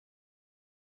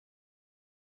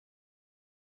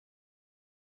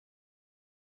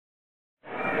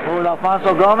with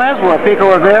Alfonso Gomez. We're at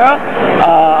Pico Rivera.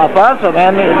 Alfonso,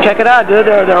 man, check it out, dude.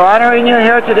 They're honoring you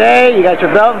here today. You got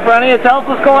your belt in front of you. Tell us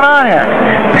what's going on here.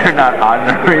 They're not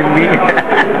honoring me.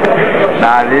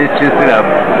 Nah, this is just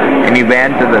an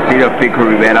event in the city of Pico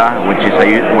Rivera, which is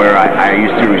where I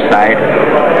used to reside,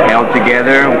 held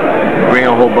together, bring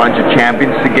a whole bunch of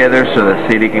champions together so the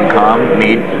city can come,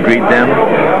 meet, greet them.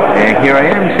 And here I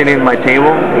am sitting at my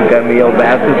table. We got Miguel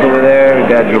Bastos over there. We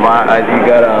got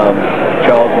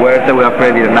Charles Huerta. We have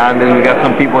Freddy Hernandez. We got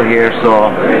some people here, so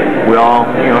we all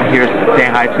here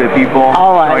saying hi to the people.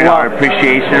 All right. Showing our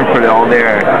appreciation for all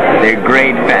their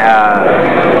great fans.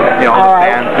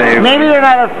 Maybe they're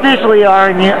not officially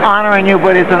honoring you,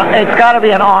 but it's got to be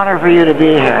an honor for you to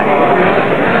be here.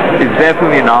 It's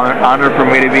definitely an honor for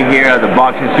me to be here at the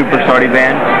Boxing Superstar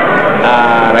event.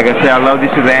 Like I said, I love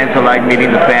these events. I like meeting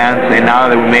the fans, and now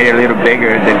that we made it a little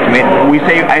bigger,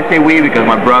 I say we because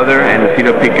my brother and the city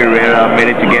of Pico Rivera made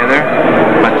it together.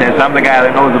 But since I'm the guy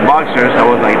that knows the boxers, I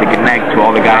would like to connect to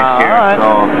all the guys here. Right.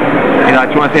 So, I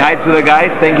just want to say hi to the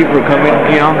guys. Thank you for coming.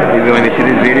 When they see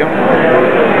this video.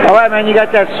 All right, man. You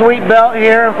got that sweet belt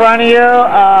here in front of you.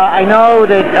 I know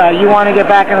that you want to get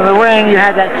back into the ring. You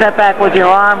had that setback with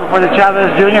your arm before the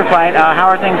Chavez Jr. fight.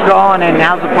 How are things going, and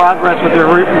how's the progress with your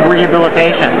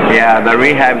rehabilitation? Yeah, the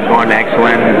rehab is going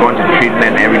excellent. I'm going to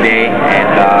treatment every day, and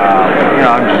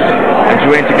I'm just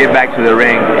waiting to get back to the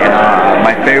ring. And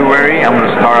by February, I'm going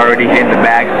to start already hitting the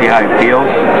bag, see how it feels.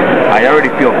 I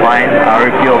already feel fine. I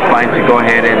already feel fine to go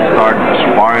ahead and start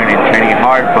sparring and training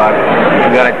hard, but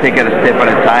you got to take it a step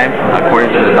at a time,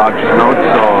 according to the doctor's notes.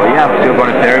 So yeah, I'm still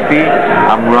going to therapy.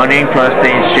 I'm running, trying to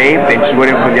stay in shape, and just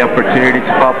waiting for the opportunity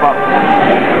to pop up.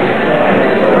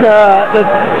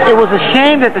 It was a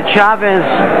shame that the Chavez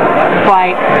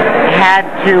fight had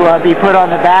to be put on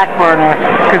the back burner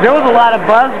because there was a lot of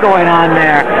buzz going on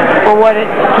there. But what it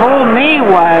told me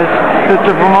was that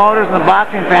the promoters and the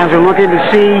boxing fans are looking to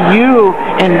see you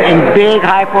in big,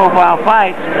 high-profile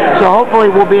fights. So hopefully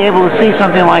we'll be able to see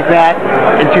something like that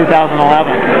in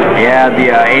 2011. Yeah, the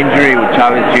injury with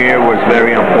Chavez Jr. was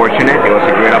very unfortunate. It was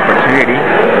a great opportunity.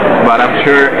 But I'm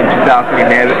sure in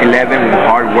 2011, with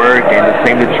hard work and the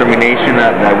same determination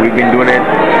that we've been doing it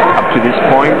up to this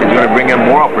point, it's going to bring in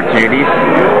more opportunities.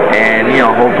 And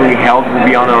hopefully health will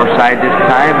be on our side this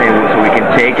time, and so we can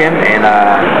take him and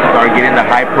start getting the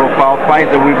high-profile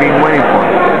fights that we've been waiting for.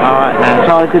 All right, man.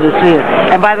 It's always good to see you.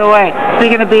 And by the way,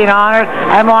 speaking of being honored,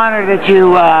 I'm honored that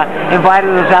you invited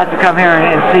us out to come here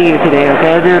and see you today.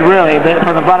 Okay, dude, really,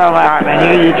 from the bottom of my heart, man.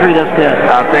 You treat us good.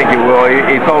 Thank you, Will.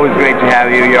 It's always great to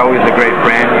have you. You're always a great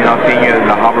friend. Seeing you at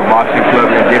the Harbor Boxing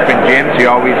Club in different gyms, you're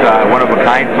always one of a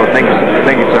kind. So thank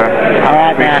you, sir. All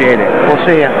right, appreciate man. It. We'll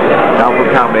see you. Down for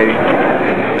pound, baby.